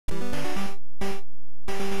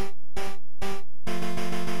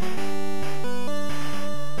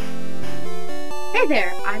Hey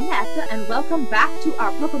there, I'm Ep5 and welcome back to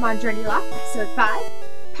our Pokemon JourneyLocke episode 5.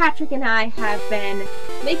 Patrick and I have been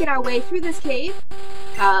making our way through this cave.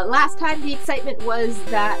 Last time the excitement was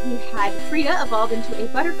that we had Frida evolve into a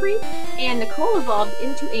Butterfree and Nicole evolved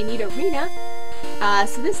into a Nidorina.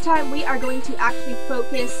 So this time we are going to actually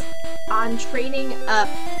focus on training up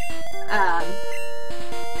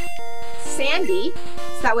Sandy,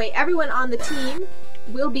 so that way everyone on the team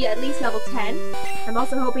will be at least level 10. I'm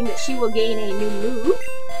also hoping that she will gain a new move,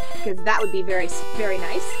 because that would be very, very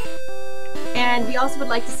nice. And we also would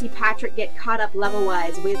like to see Patrick get caught up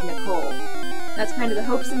level-wise with Nicole. That's kind of the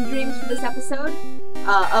hopes and dreams for this episode,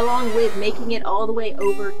 along with making it all the way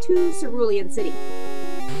over to Cerulean City.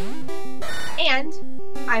 And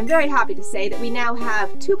I'm very happy to say that we now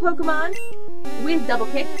have 2 Pokemon with Double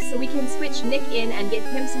Kick, so we can switch Nick in and get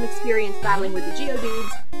him some experience battling with the Geodudes,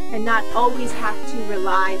 and not always have to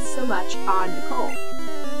rely so much on Nicole.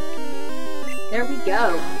 There we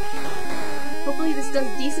go. Hopefully this does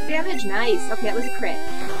decent damage. Nice. Okay, that was a crit.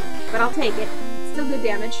 But I'll take it. It's still good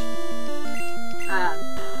damage.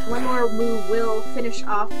 One more move will finish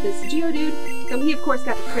off this Geodude. So he, of course,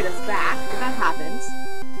 got to crit us back, but that happens.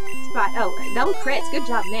 Oh, double crits. Good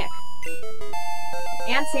job, Nick.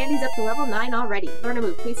 And Sandy's up to level 9 already. Learn a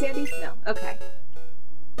move, please, Sandy? No. Okay.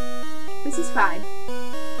 This is fine.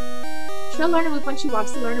 She'll learn a move when she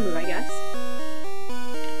wants to learn a move, I guess.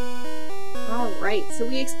 Alright, so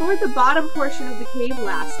we explored the bottom portion of the cave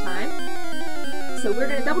last time. So we're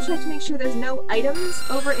going to double check to make sure there's no items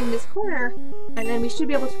over in this corner, and then we should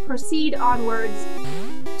be able to proceed onwards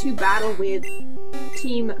to battle with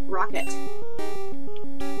Team Rocket.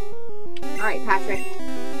 Alright, Patrick.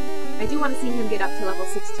 I do want to see him get up to level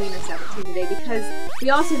 16 or 17 today, because we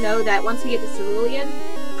also know that once we get to Cerulean,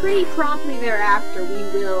 pretty promptly thereafter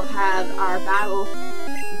we will have our battle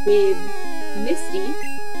with Misty,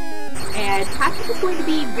 and Patrick is going to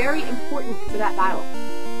be very important for that battle.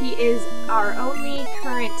 He is our only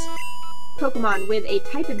current Pokemon with a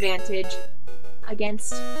type advantage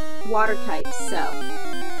against water types, so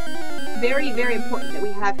very, very important that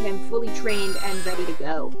we have him fully trained and ready to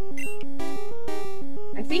go.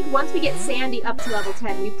 I think once we get Sandy up to level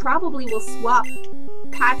 10, we probably will swap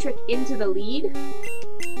Patrick into the lead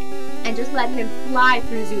and just let him fly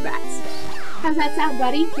through Zubats. How's that sound,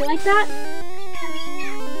 buddy? You like that?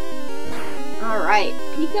 Alright,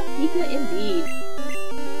 Pika Pika indeed.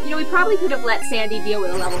 You know, we probably could have let Sandy deal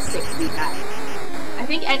with a level 6 Zubat. I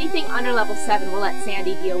think anything under level 7 we'll let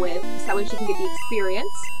Sandy deal with, so that way she can get the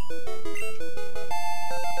experience.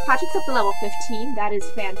 Patrick's up to level 15, that is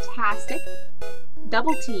fantastic.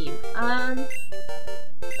 Double team.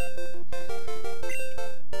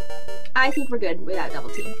 I think we're good without double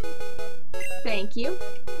team. Thank you.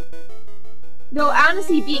 Though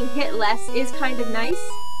honestly, being hit less is kind of nice.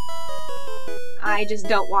 I just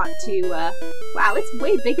don't want to, wow, it's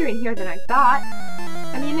way bigger in here than I thought.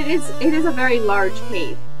 I mean, it is a very large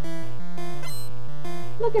cave.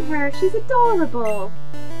 Look at her, she's adorable.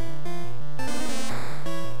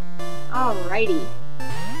 Alrighty.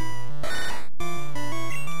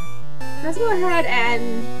 Let's go ahead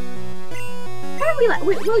and... How do we let...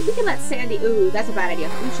 We can let Sandy... Ooh, that's a bad idea.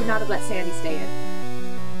 We should not have let Sandy stay in.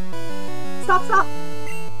 Stop, stop!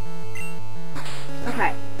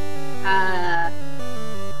 Okay.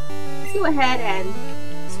 Let's go ahead and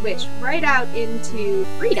switch right out into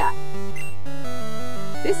Frida.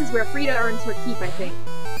 This is where Frida earns her keep, I think.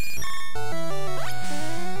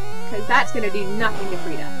 Because that's gonna do nothing to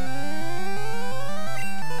Frida.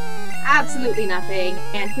 Absolutely nothing,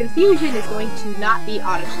 and Confusion is going to not be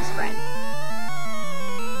Oddish's friend.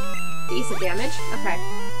 Decent damage. Okay.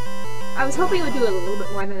 I was hoping it would do a little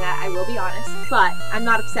bit more than that, I will be honest, but I'm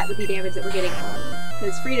not upset with the damage that we're getting,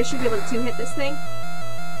 because Frida should be able to 2-hit this thing.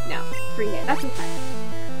 No, 3-hit. That's okay.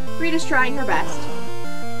 Frida's trying her best.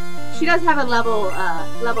 She does have a level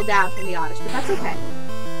down from the Oddish, but that's okay.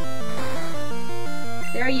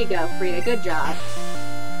 There you go, Frida. Good job.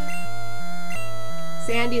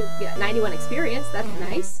 Sandy, yeah, 91 experience, that's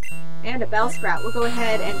nice. And a Bellsprout. We'll go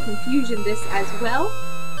ahead and Confusion this as well.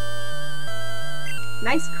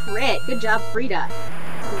 Nice crit. Good job, Frida.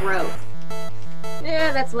 Growth.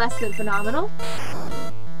 Yeah, that's less than phenomenal.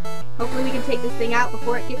 Hopefully we can take this thing out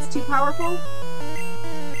before it gets too powerful.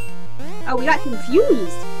 Oh, we got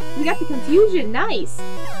confused. We got the Confusion. Nice.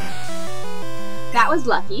 That was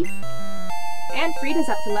lucky. And Frida's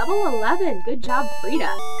up to level 11. Good job,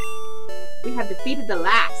 Frida. We have defeated the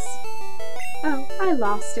lass. Oh, I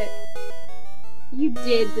lost it. You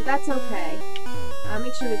did, but that's okay.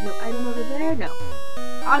 Make sure there's no item over there. No.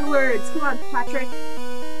 Onwards! Come on, Patrick.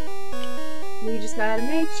 We just gotta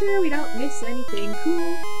make sure we don't miss anything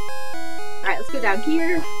cool. Alright, let's go down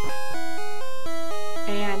here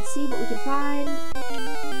and see what we can find.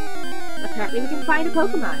 Apparently we can find a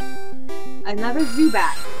Pokemon. Another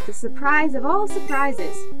Zubat. The surprise of all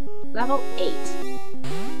surprises. Level 8.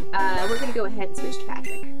 We're gonna go ahead and switch to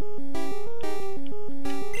Patrick.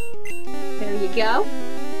 There you go.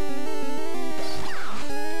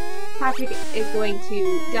 Patrick is going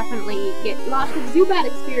to definitely get lots of Zubat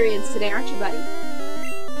experience today, aren't you, buddy?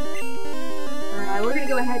 We're gonna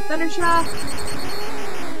go ahead, Thundershock.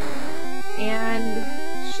 And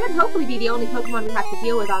should hopefully be the only Pokemon we have to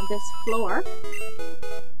deal with on this floor.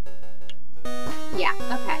 Yeah,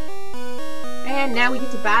 okay. And now we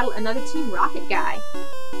get to battle another Team Rocket guy.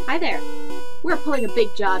 Hi there. We're pulling a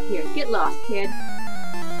big job here. Get lost, kid.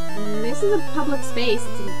 This is a public space.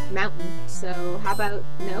 It's a mountain, so how about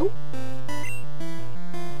no?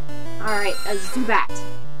 Alright, a Zubat.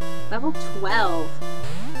 Level 12.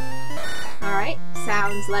 Alright,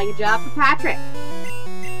 sounds like a job for Patrick.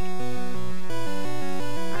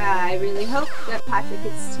 I really hope that Patrick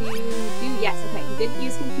gets to do... Yes, okay, he didn't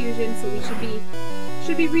use Confusion, so we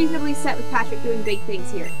should be reasonably set with Patrick doing big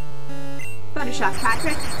things here. Thundershock,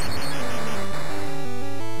 Patrick.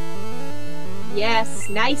 Yes,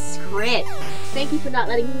 nice crit. Thank you for not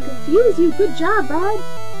letting me confuse you. Good job, bud.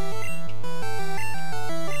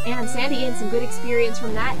 And Sandy gained some good experience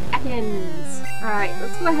from that. Ekans. Alright,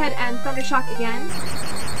 let's go ahead and Thundershock again.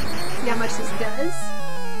 See how much this does.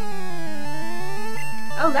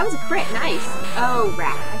 Oh, that was a crit. Nice. Oh,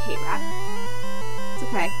 Rat. I hate Rat. It's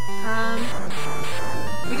okay.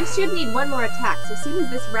 We just should need one more attack, so as soon as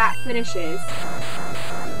this Rat finishes...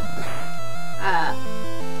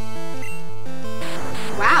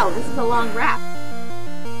 Wow, this is a long wrap.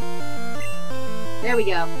 There we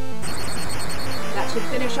go. That should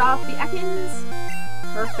finish off the Ekans.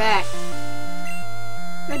 Perfect.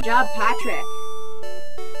 Good job, Patrick.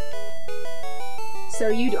 So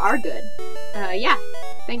you are good. Yeah.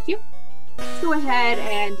 Thank you. Let's go ahead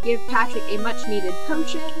and give Patrick a much-needed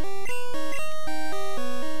potion.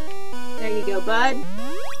 There you go, bud.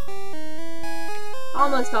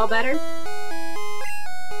 Almost all better.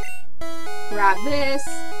 Grab this.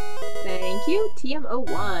 Thank you.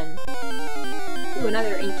 TM01. Ooh,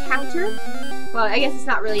 another encounter. Well, I guess it's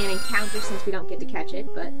not really an encounter since we don't get to catch it,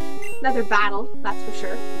 but another battle, that's for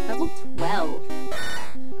sure. Level 12.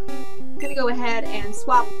 I'm gonna go ahead and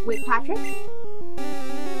swap with Patrick.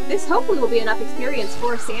 This hopefully will be enough experience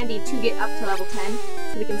for Sandy to get up to level 10,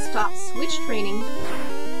 so we can stop switch training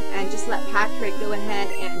and just let Patrick go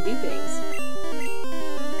ahead and do things.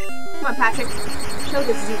 Come on, Patrick. Show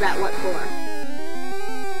this Zubat what for.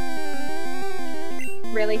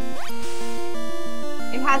 Really?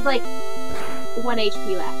 It has, like, 1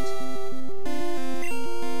 HP left.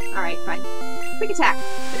 Alright, fine. Quick attack.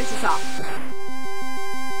 Finish this off.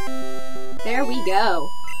 There we go.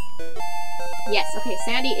 Yes, okay,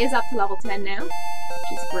 Sandy is up to level 10 now,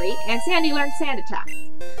 which is great. And Sandy learned Sand Attack.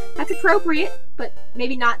 That's appropriate, but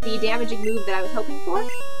maybe not the damaging move that I was hoping for.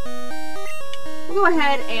 We'll go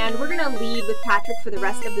ahead and we're gonna lead with Patrick for the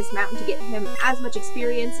rest of this mountain to get him as much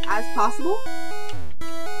experience as possible.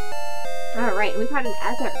 Alright, and we've had an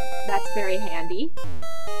Ether. That's very handy.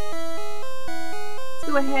 Let's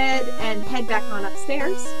go ahead and head back on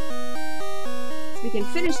upstairs, so we can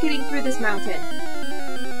finish getting through this mountain.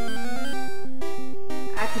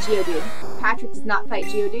 That's a Geodude. Patrick does not fight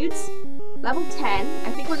Geodudes. Level 10.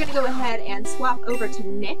 I think we're gonna go ahead and swap over to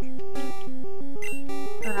Nick.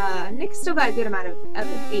 Nick's still got a good amount of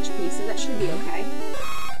HP, so that should be okay.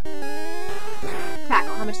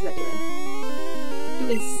 Tackle, how much is that doing?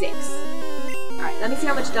 Doing 6. Alright, let me see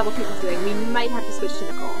how much Double Kick is doing. We might have to switch to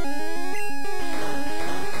Nicole.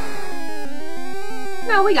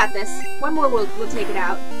 No, we got this. One more, we'll take it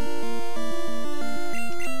out.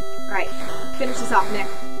 Alright, finish this off, Nick.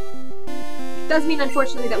 Does mean,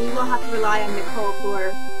 unfortunately, that we will have to rely on Nicole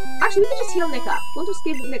for... Actually, we can just heal Nick up. We'll just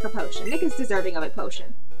give Nick a potion. Nick is deserving of a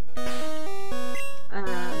potion.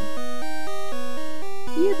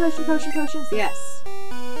 Yeah, potions, yes.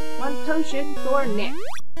 1 potion for Nick.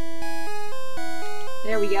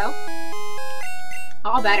 There we go.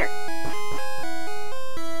 All better.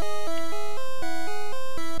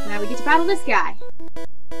 Now we get to battle this guy.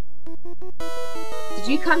 Did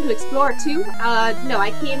you come to explore too? No,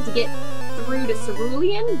 I came to get through to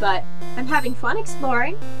Cerulean, but I'm having fun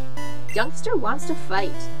exploring. Youngster wants to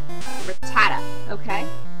fight. Rattata, okay.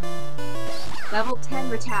 Level 10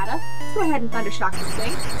 Rattata. Let's go ahead and Thundershock this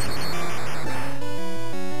thing.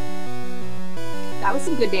 That was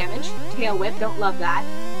some good damage. Tail Whip, don't love that.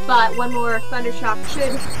 But one more Thundershock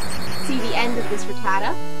should see the end of this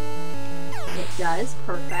Rattata. It does,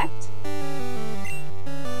 perfect.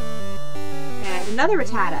 Another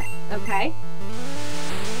Rattata. Okay.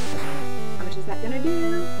 How much is that gonna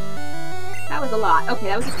do? That was a lot. Okay,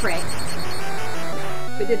 that was a crit.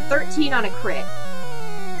 So it did 13 on a crit.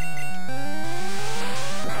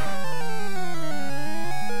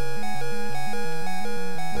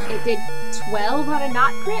 It did 12 on a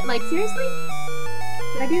not crit? Like, seriously?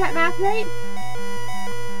 Did I do that math right?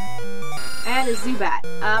 And a Zubat.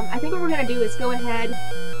 I think what we're gonna do is go ahead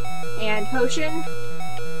and potion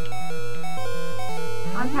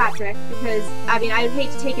on Patrick, because, I mean, I would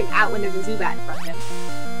hate to take him out when there's a Zubat in front of him.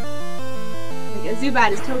 Like, a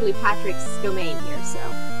Zubat is totally Patrick's domain here, so.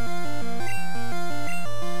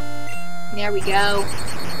 There we go.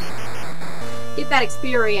 Get that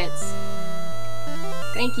experience.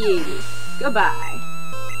 Thank you. Goodbye.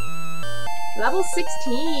 Level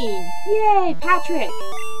 16! Yay, Patrick!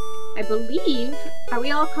 I believe... Are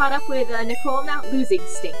we all caught up with Nicole now? Losing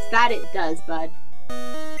stinks. That it does, bud.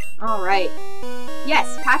 Alright.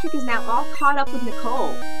 Yes, Patrick is now all caught up with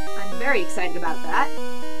Nicole. I'm very excited about that.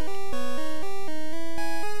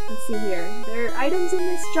 Let's see here. There are items in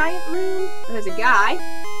this giant room. There's a guy.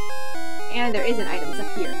 And there isn't items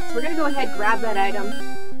up here. So we're gonna go ahead and grab that item.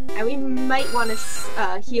 And we might want to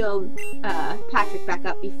heal Patrick back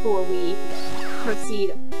up before we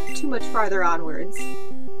proceed too much farther onwards.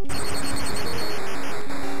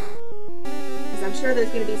 Because I'm sure there's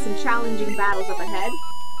going to be some challenging battles up ahead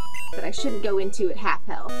that I shouldn't go into at half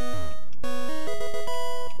health.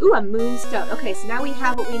 Ooh, a Moonstone. Okay, so now we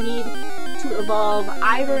have what we need to evolve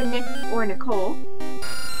either Nick or Nicole.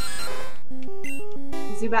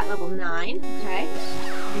 Zubat level 9. Okay.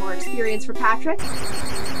 More experience for Patrick.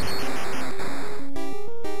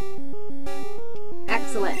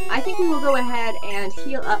 Excellent. I think we will go ahead and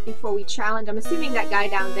heal up before we challenge. I'm assuming that guy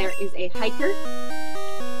down there is a hiker.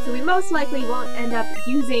 So we most likely won't end up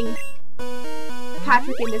using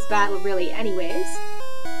Patrick in this battle really anyways.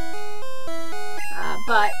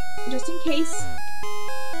 But just in case...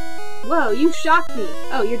 Whoa, you shocked me!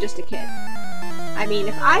 Oh, you're just a kid. I mean,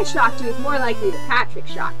 if I shocked you, it's more likely that Patrick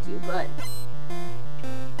shocked you, but...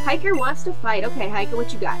 Hiker wants to fight. Okay, Hiker,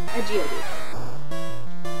 what you got? A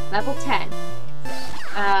Geodude. Level 10.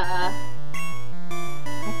 I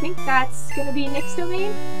think that's gonna be Nick's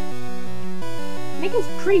domain. Nick is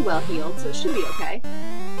pretty well healed, so it should be okay.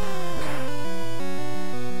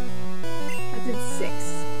 I did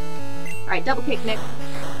 6. Alright, double kick, Nick.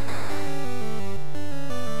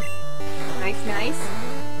 Nice, nice.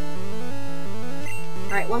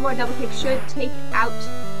 Alright, one more double kick should take out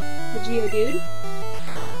the Geodude.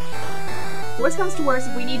 Worst comes to worst,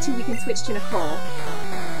 if we need to, we can switch to Nicole.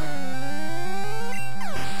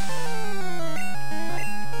 But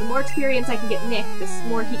the more experience I can get Nick, the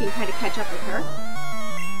more he can kind of catch up with her.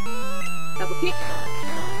 Double kick.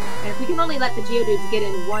 And if we can only let the Geodudes get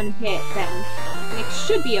in one hit, then Nick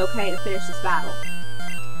should be okay to finish this battle.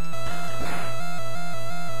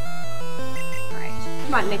 Alright,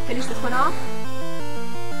 come on Nick, finish this one off.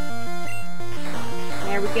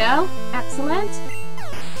 There we go. Excellent.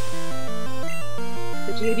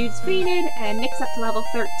 The Geodude's fainted, and Nick's up to level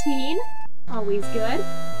 13. Always good.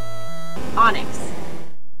 Onyx.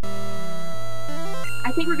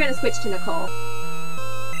 I think we're gonna switch to Nicole.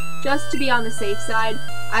 Just to be on the safe side.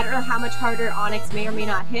 I don't know how much harder Onyx may or may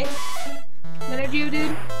not hit than a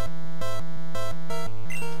Geodude.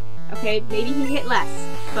 Okay, maybe he hit less,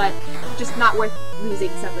 but just not worth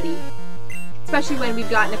losing somebody. Especially when we've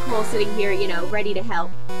got Nicole sitting here, you know, ready to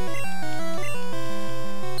help.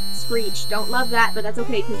 Screech. Don't love that, but that's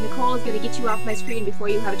okay, because Nicole is going to get you off my screen before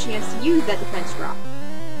you have a chance to use that defense drop.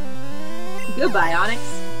 Goodbye, Onyx.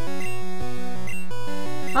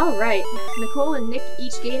 Alright, Nicole and Nick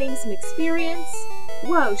each gaining some experience.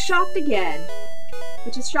 Whoa, shocked again.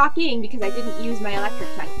 Which is shocking because I didn't use my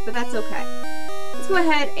electric type, but that's okay. Let's go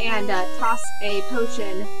ahead and toss a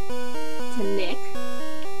potion to Nick.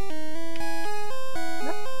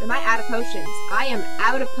 Am I out of potions? I am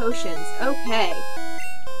out of potions. Okay.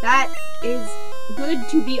 That is good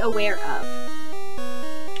to be aware of.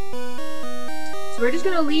 So we're just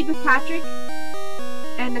going to lead with Patrick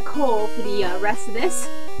and Nicole for the rest of this.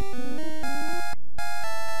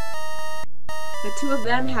 The two of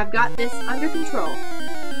them have got this under control.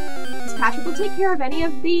 Because Patrick will take care of any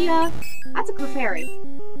of the, that's a Clefairy.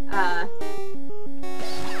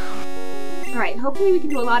 Alright, hopefully we can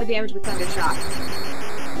do a lot of damage with Thunder Shock.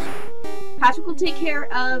 Patrick will take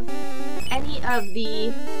care of any of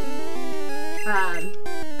the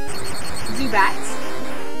Zubats.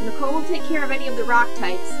 Nicole will take care of any of the rock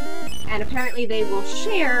types, and apparently they will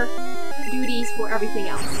share duties for everything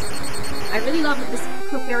else. I really love that this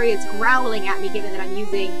Clefairy is growling at me given that I'm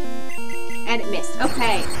using... And it missed.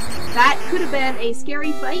 Okay. That could have been a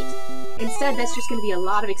scary fight. Instead, that's just going to be a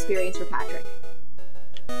lot of experience for Patrick.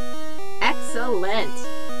 Excellent.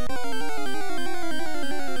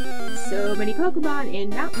 So many Pokemon in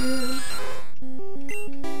Mountain Moon.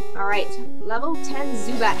 Alright, level 10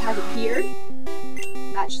 Zubat has appeared.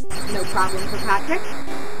 That's no problem for Patrick.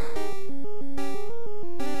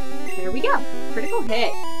 There we go. Critical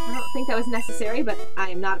hit. I don't think that was necessary, but I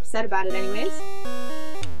am not upset about it anyways.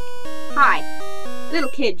 Hi. Little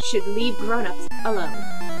kids should leave grown-ups alone.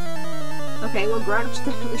 Okay, well, grown-ups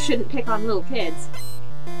definitely shouldn't pick on little kids.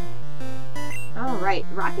 Alright,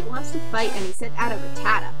 Rocket wants to fight, and he sent out a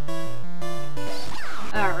Rattata.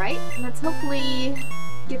 Alright, let's hopefully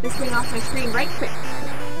get this thing off my screen right quick.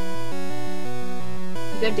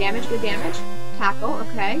 Good damage, good damage. Tackle,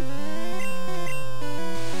 okay.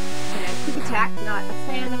 And quick attack, not a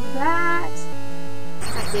fan of that.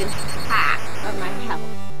 That did half of my health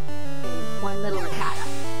in one little Rattata.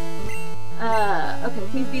 Okay,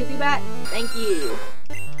 please be a Zubat. Thank you.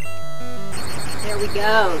 There we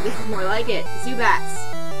go. This is more like it. Zubats.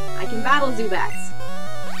 I can battle Zubats.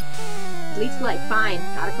 Leech Life, fine.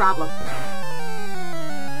 Not a problem.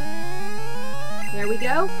 There we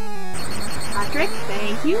go. Patrick,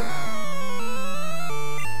 thank you.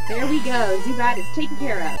 There we go. Zubat is taken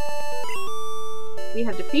care of. We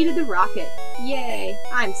have defeated the Rocket. Yay.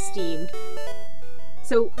 I'm steamed.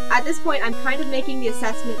 So, at this point, I'm kind of making the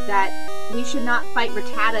assessment that we should not fight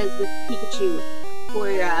Rattatas with Pikachu for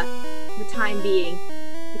the time being,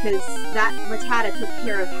 because that Rattata took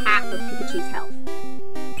care of half of Pikachu's health.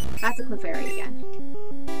 That's a Clefairy again.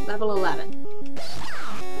 Level 11.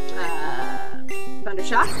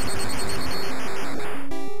 Thundershock.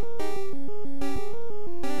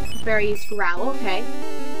 Clefairy used Growl, okay.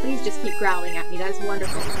 Please just keep growling at me, that is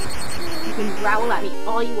wonderful. You can growl at me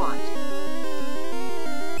all you want.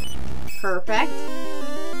 Perfect.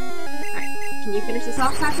 Alright, can you finish this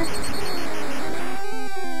off, Patrick?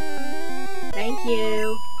 Thank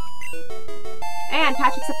you. And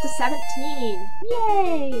Patrick's up to 17.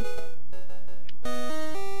 Yay!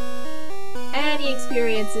 Any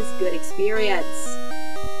experience is good experience.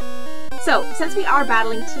 So, since we are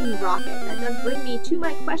battling Team Rocket, that does bring me to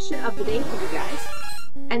my question of the day for you guys.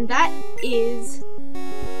 And that is,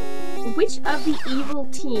 which of the evil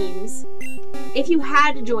teams, if you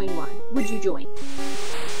had to join one, would you join?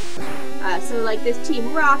 So like there's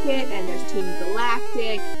Team Rocket, and there's Team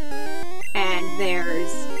Galactic, and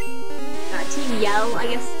there's Team Yell, I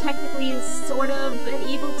guess technically is sort of an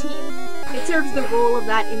evil team. It serves the role of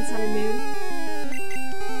that in Sun and Moon.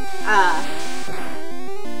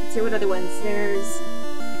 Let's see what other ones. There's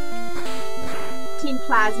Team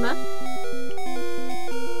Plasma.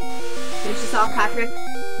 Finish this off, Patrick.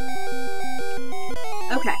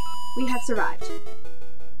 Okay, we have survived.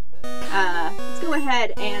 Let's go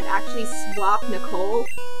ahead and actually swap Nicole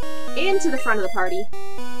into the front of the party.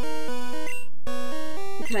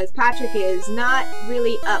 Because Patrick is not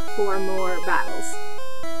really up for more battles.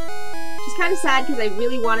 Which is kind of sad because I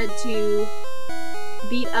really wanted to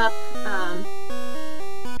beat up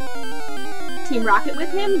Team Rocket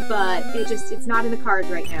with him, but it's not in the cards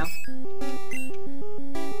right now.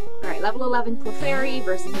 Alright, level 11 Clefairy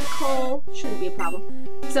versus Nicole. Shouldn't be a problem.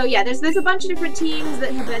 So yeah, there's a bunch of different teams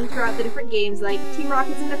that have been throughout the different games, like Team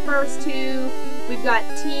Rocket's in the first two, we've got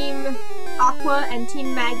Team Aqua and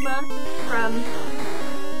Team Magma from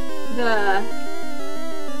the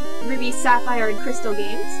Ruby, Sapphire, and Crystal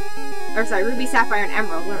games. Or sorry, Ruby, Sapphire, and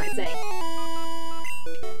Emerald, what am I saying?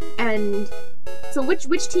 And so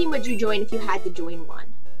which team would you join if you had to join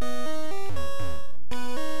one? I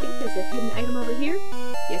think there's a hidden item over here.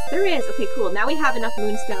 Yes, there is. Okay, cool. Now we have enough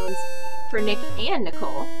Moonstones for Nick and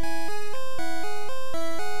Nicole.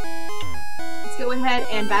 Let's go ahead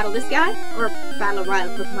and battle this guy, or battle a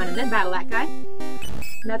wild Pokemon and then battle that guy.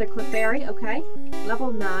 Another Clefairy, okay.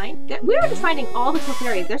 Level 9. We're just finding all the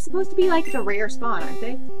Clefairies. They're supposed to be like the rare spawn, aren't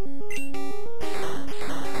they?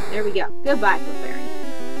 There we go. Goodbye, Clefairy.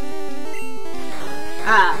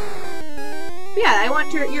 Yeah, I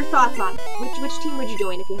want your thoughts on it. Which team would you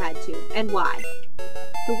join if you had to, and why?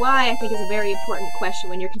 The why, I think, is a very important question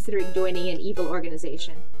when you're considering joining an evil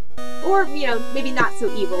organization. Or, you know, maybe not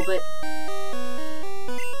so evil, but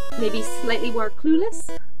maybe slightly more clueless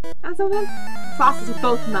on some of them. Fossils are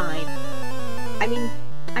both mine. I mean,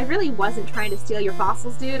 I really wasn't trying to steal your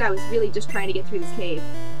fossils, dude. I was really just trying to get through this cave.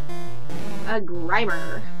 A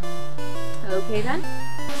Grimer. Okay, then.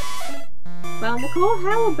 Well, Nicole,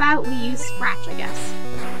 how about we use Scratch, I guess?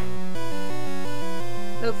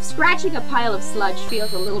 Though scratching a pile of sludge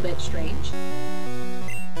feels a little bit strange.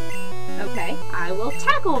 Okay, I will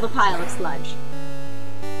tackle the pile of sludge.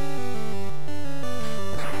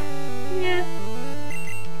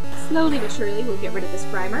 Slowly but surely, we'll get rid of this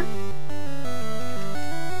primer.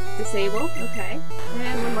 Disable, okay.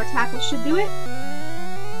 And one more tackle should do it.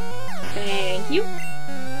 Thank you.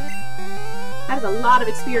 That is a lot of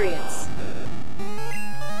experience.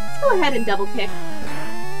 Let's go ahead and double kick.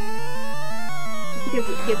 Just because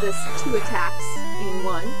it gives us 2 attacks in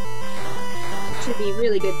one. Should be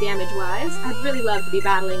really good damage-wise. I'd really love to be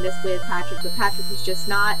battling this with Patrick, but Patrick has just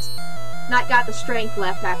not got the strength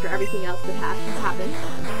left after everything else that has happened.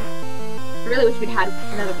 I really wish we'd had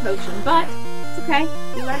another potion, but it's okay.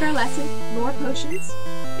 We learned our lesson. More potions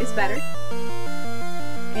is better.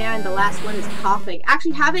 And the last one is coughing.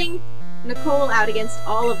 Actually, having Nicole out against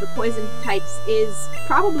all of the poison types is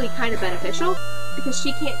probably kind of beneficial, because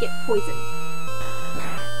she can't get poisoned.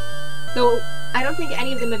 Though, I don't think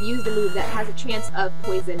any of them have used a move that has a chance of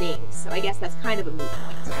poisoning, so I guess that's kind of a moot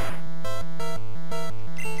point.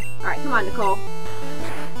 Alright, come on, Nicole.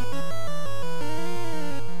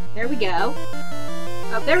 There we go.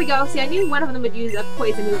 Oh, there we go. See, I knew one of them would use a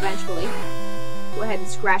poison move eventually. Go ahead and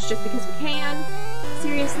scratch just because we can.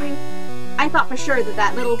 Seriously? I thought for sure that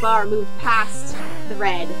that little bar moved past the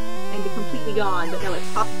red and be completely gone, but no, it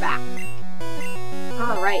popped back.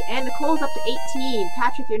 Alright, and Nicole's up to 18.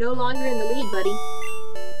 Patrick, you're no longer in the lead, buddy.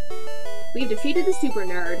 We've defeated the super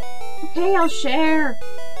nerd. Okay, I'll share.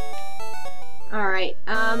 Alright,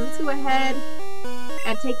 let's go ahead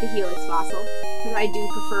and take the Helix fossil, because I do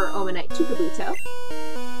prefer Omanite to Kabuto.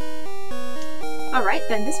 Alright,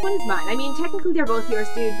 then this one is mine. I mean, technically they're both yours,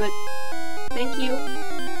 dude, but thank you.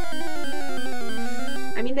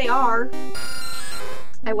 I mean, they are.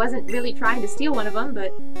 I wasn't really trying to steal one of them,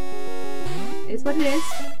 but it is what it is.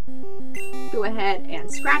 Go ahead and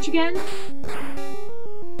scratch again.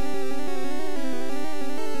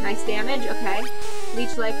 Nice damage, okay.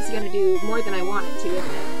 Leech Life is going to do more than I want it to,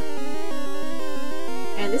 isn't it?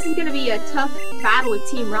 And this is going to be a tough battle with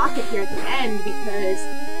Team Rocket here at the end, because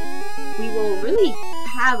we will really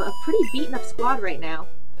have a pretty beaten up squad right now.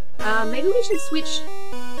 Maybe we should switch...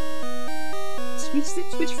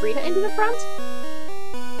 switch Frida into the front?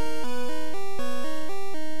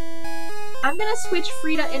 I'm gonna switch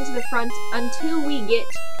Frida into the front until we get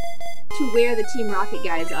to where the Team Rocket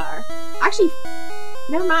guys are. Actually,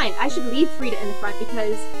 never mind. I should leave Frida in the front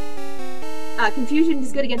because Confusion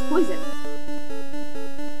is good against poison.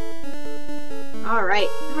 Alright.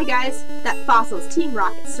 Hi guys. That fossil's Team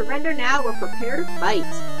Rocket. Surrender now or prepare to fight.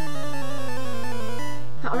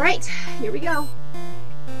 Alright. Here we go.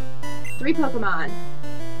 3 Pokemon.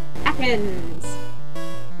 Ekans.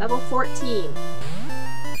 Level 14.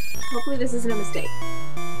 Hopefully this isn't a mistake.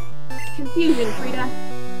 Confusion, Frida.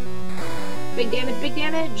 Big damage, big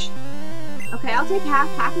damage. Okay, I'll take half.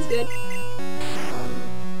 Half is good.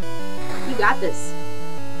 You got this.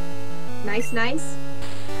 Nice, nice.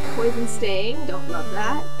 Poison Sting. Don't love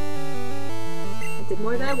that. It did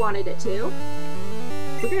more than I wanted it to.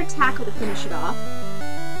 We're gonna tackle to finish it off.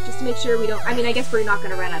 Just to make sure we don't... I mean, I guess we're not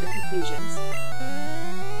gonna run out of confusions.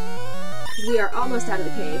 We are almost out of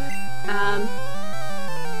the cave.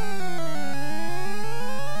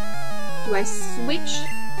 Do I switch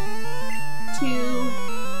to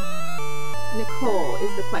Nicole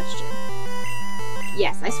is the question.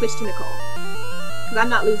 Yes, I switched to Nicole. Because I'm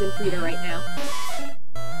not losing Frida right now.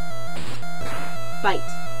 Bite.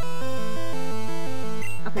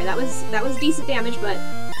 Okay, that was decent damage, but...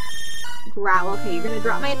 Growl. Okay, you're gonna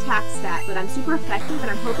drop my attack stat, but I'm super effective, and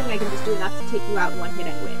I'm hoping I can just do enough to take you out in one hit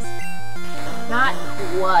anyways. Not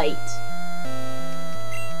quite.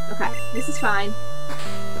 Okay, this is fine.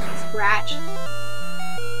 Scratch.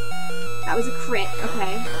 That was a crit.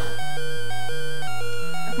 Okay.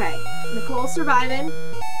 Okay. Nicole's surviving.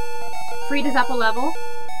 Frida's up a level.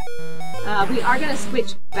 We are gonna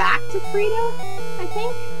switch back to Frida, I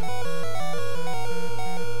think.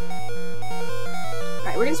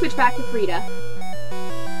 Alright, we're gonna switch back to Frida.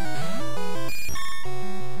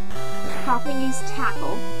 Coughing, use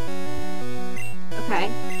tackle. Okay.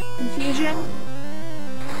 Confusion.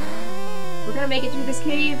 We're gonna make it through this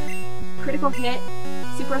cave. Critical hit.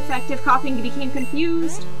 Super effective. Coughing became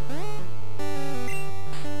confused.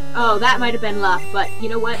 Oh, that might have been luck, but you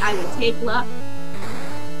know what? I will take luck.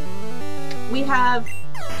 We have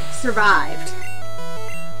survived.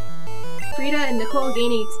 Frida and Nicole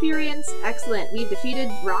gaining experience. Excellent. We've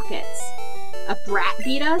defeated Rockets. A brat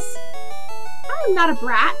beat us? I'm not a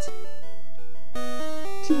brat.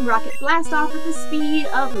 Team Rocket blast off at the speed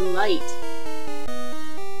of light.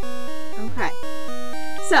 Okay.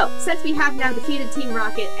 So, since we have now defeated Team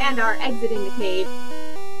Rocket and are exiting the cave,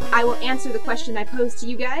 I will answer the question I posed to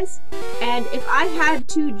you guys. And if I had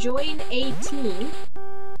to join a team,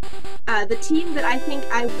 the team that I think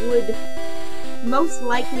I would most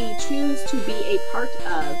likely choose to be a part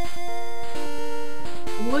of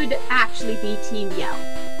would actually be Team Yell.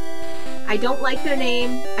 I don't like their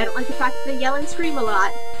name, I don't like the fact that they yell and scream a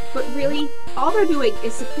lot, but really, all they're doing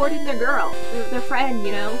is supporting their girl, their friend,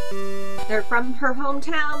 you know? They're from her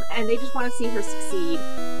hometown, and they just want to see her succeed.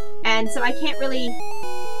 And so I can't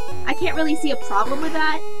really see a problem with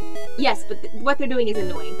that. Yes, but what they're doing is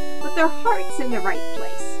annoying. But their heart's in the right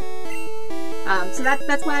place. So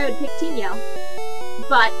that's why I would pick Team Yell.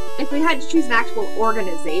 But if we had to choose an actual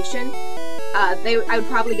organization, I would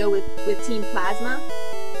probably go with Team Plasma.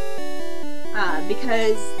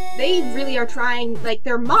 Because they really are trying, like,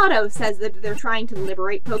 their motto says that they're trying to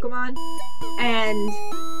liberate Pokemon. And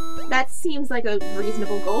that seems like a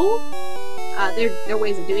reasonable goal. Their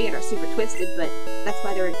ways of doing it are super twisted, but that's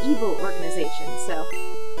why they're an evil organization, so.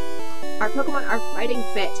 Our Pokemon are fighting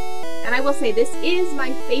fit. And I will say, this is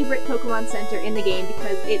my favorite Pokemon Center in the game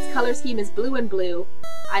because its color scheme is blue and blue.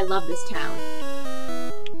 I love this town.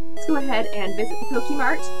 Let's go ahead and visit the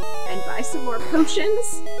Pokemart and buy some more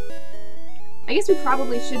potions. I guess we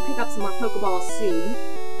probably should pick up some more Pokeballs soon.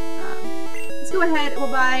 Let's go ahead and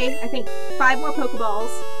we'll buy, I think, 5 more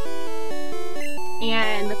Pokeballs.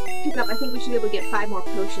 And let's pick up, I think we should be able to get 5 more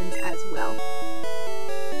potions as well.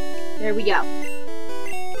 There we go.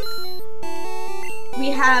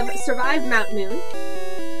 We have survived Mount Moon,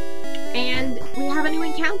 and we have a new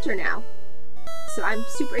encounter now. So I'm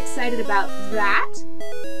super excited about that. So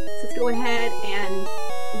let's go ahead and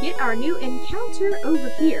get our new encounter over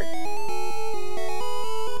here.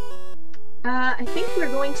 I think we're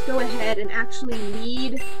going to go ahead and actually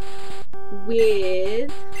lead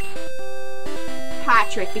with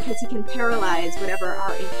Patrick because he can paralyze whatever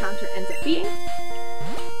our encounter ends up being.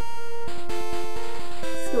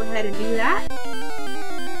 Let's go ahead and do that.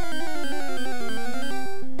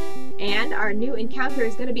 And our new encounter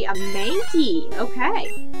is going to be a Mankey. Okay.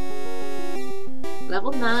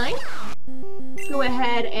 Level 9. Let's go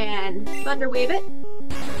ahead and Thunder Wave it.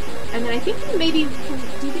 And then I think we maybe can,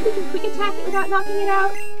 do you think we can Quick Attack it without knocking it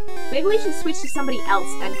out? Maybe we should switch to somebody else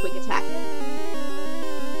and Quick Attack it.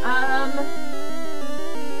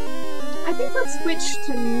 I think let's switch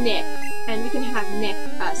to Nick, and we can have Nick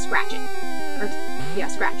scratch it. Or, yeah,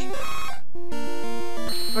 scratch.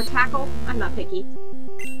 Or tackle. I'm not picky.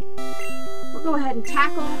 We'll go ahead and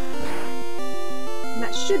tackle. And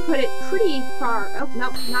that should put it pretty far. Oh,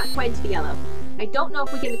 nope, not quite into the yellow. I don't know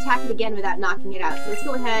if we can attack it again without knocking it out. So let's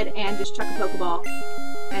go ahead and just chuck a Pokeball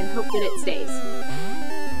and hope that it stays.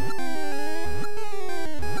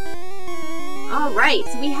 Alright,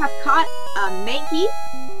 so we have caught a Mankey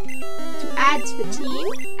to add to the team.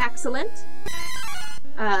 Excellent.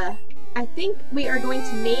 I think we are going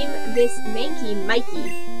to name this Mankey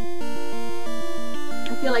Mikey.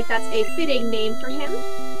 I feel like that's a fitting name for him.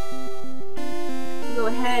 We'll go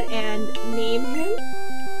ahead and name him.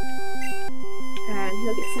 And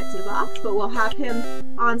he'll get sent to the box, but we'll have him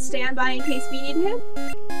on standby in case we need him.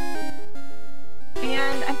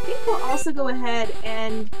 And I think we'll also go ahead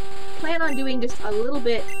and plan on doing just a little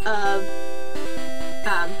bit of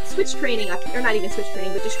switch training, or not even switch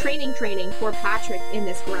training, but just training for Patrick in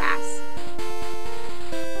this grass.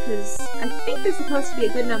 Because I think there's supposed to be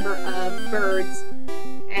a good number of birds,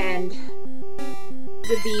 and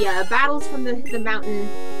with the battles from the mountain,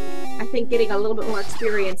 I think getting a little bit more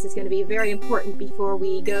experience is going to be very important before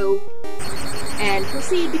we go and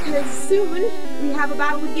proceed, because soon we have a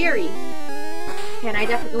battle with Gary. And I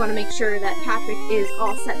definitely want to make sure that Patrick is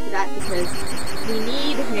all set for that, because we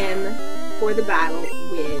need him for the battle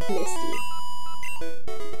with Misty.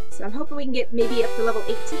 So I'm hoping we can get maybe up to level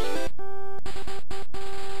 18.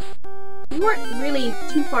 We weren't really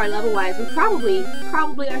too far level-wise. We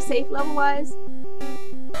probably are safe level-wise.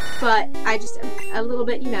 But I just am a little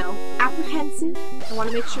bit, you know, apprehensive. I want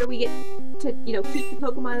to make sure we get to, you know, keep the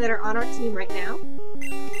Pokemon that are on our team right now.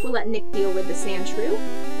 We'll let Nick deal with the Sandshrew.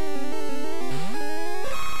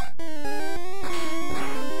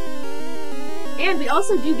 And we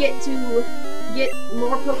also do get to get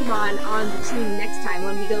more Pokemon on the team next time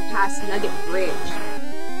when we go past Nugget Bridge.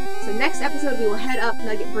 So next episode we will head up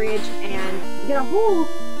Nugget Bridge and get a whole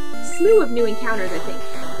slew of new encounters, I think.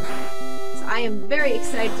 So I am very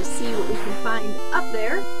excited to see what we can find up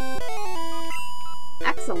there.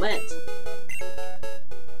 Excellent.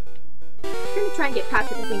 We're going to try and get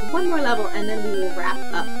Patrick, I think, one more level, and then we will wrap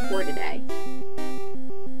up for today.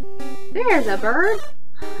 There's a bird!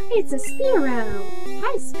 It's a Spearow!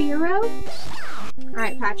 Hi, Spearow!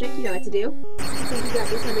 Alright, Patrick, you know what to do. I think you got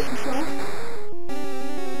this under control.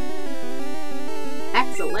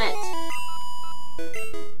 Excellent!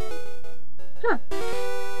 Huh.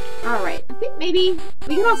 Alright, I think maybe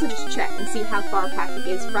we can also just check and see how far Patrick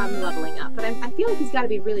is from leveling up, but I feel like he's got to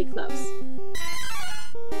be really close.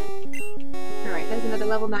 Alright, there's another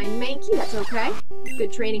level 9 Mankey, that's okay.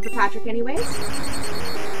 Good training for Patrick anyways.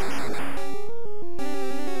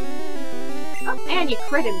 Oh, and you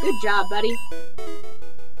crit him. Good job, buddy.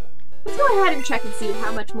 Let's go ahead and check and see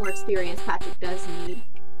how much more experience Patrick does need.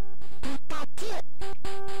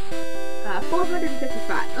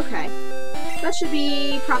 455. Okay. That should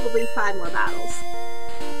be probably 5 more battles.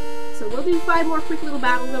 So we'll do 5 more quick little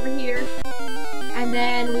battles over here. And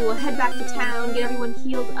then we will head back to town, get everyone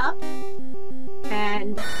healed up.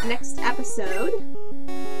 And next episode,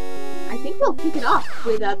 I think we'll kick it off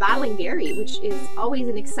with battling Gary, which is always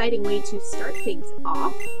an exciting way to start things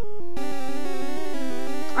off.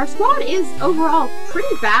 Our squad is overall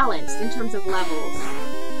pretty balanced in terms of levels.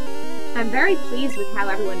 I'm very pleased with how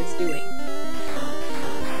everyone is doing.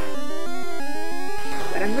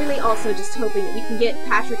 But I'm really also just hoping that we can get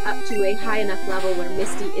Patrick up to a high enough level where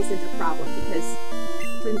Misty isn't a problem, because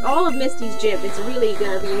in all of Misty's gym, it's really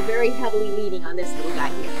going to be very heavily leaning on this little guy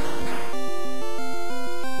here.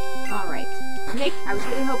 Alright. Nick, I was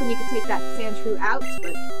really hoping you could take that Sandshrew out,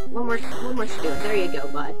 but one more should do it. There you go,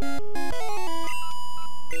 bud.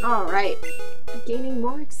 Alright. Gaining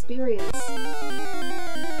more experience.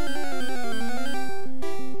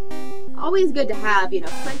 Always good to have, you know,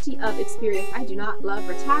 plenty of experience. I do not love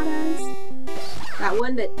Rattatas. That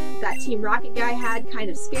one that Team Rocket guy had kind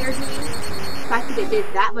of scared me. The fact that it did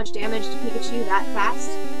that much damage to Pikachu that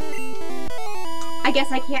fast. I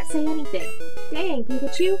guess I can't say anything. Dang,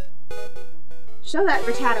 Pikachu. Show that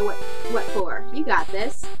Rattata what for. You got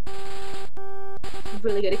this.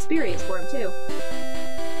 Really good experience for him, too.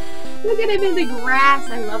 Look at him in the grass.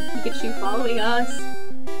 I love Pikachu following us.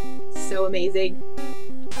 So amazing.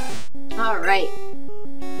 Alright.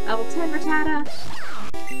 Level 10 Rattata.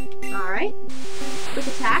 Alright. Quick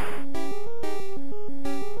attack.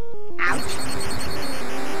 Ouch.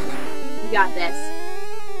 We got this.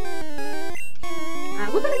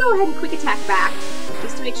 We're gonna go ahead and quick attack back,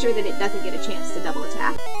 just to make sure that it doesn't get a chance to double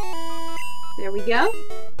attack. There we go.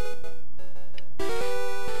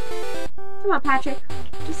 Come on, Patrick.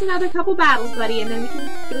 Just another couple battles, buddy, and then we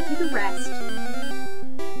can go take a rest.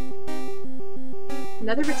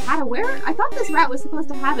 Another Rattata. Where? I thought this route was supposed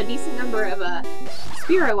to have a decent number of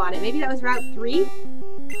Spearow on it. Maybe that was Route 3?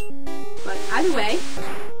 But either way,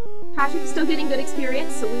 Patrick's still getting good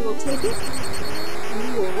experience, so we will take it,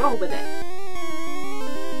 and we will roll with it.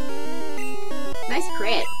 Nice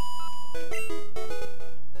crit.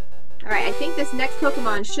 Alright, I think this next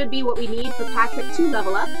Pokemon should be what we need for Patrick to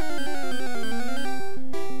level up.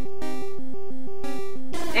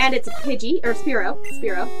 And it's a Pidgey, or Spearow,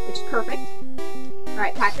 which is perfect.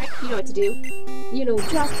 Alright, Patrick, you know what to do. You know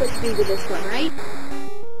just what to do with this one, right?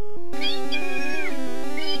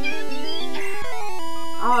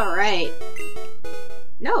 Alright.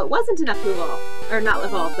 No, it wasn't enough to evolve. Or not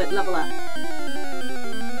evolve, but level up.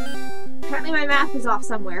 Apparently my math is off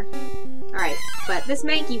somewhere. Alright, but this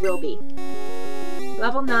Mankey will be.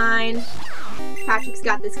 Level 9. Patrick's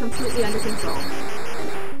got this completely under control.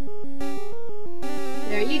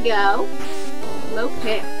 There you go. Low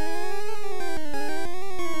pick.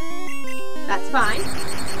 That's fine.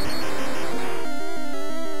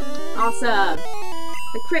 Awesome.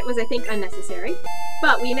 The crit was, I think, unnecessary.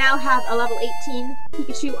 But we now have a level 18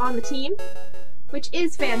 Pikachu on the team, which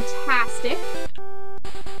is fantastic.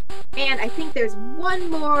 And I think there's one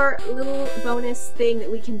more little bonus thing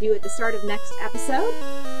that we can do at the start of next episode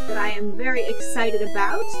that I am very excited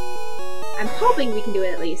about. I'm hoping we can do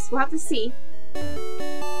it at least. We'll have to see.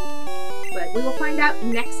 But we will find out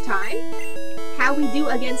next time how we do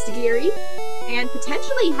against Gary, and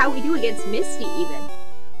potentially how we do against Misty even.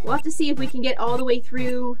 We'll have to see if we can get all the way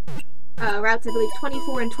through routes, I believe,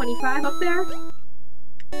 24 and 25 up there.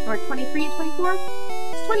 Or 23 and 24?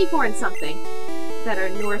 It's 24 and something that are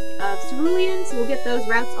north of Cerulean, so we'll get those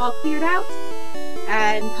routes all cleared out,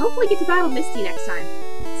 and hopefully get to battle Misty next time.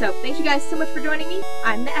 So, thank you guys so much for joining me.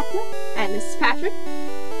 I'm the Ep5, and this is Patrick,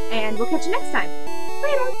 and we'll catch you next time.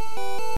 Later!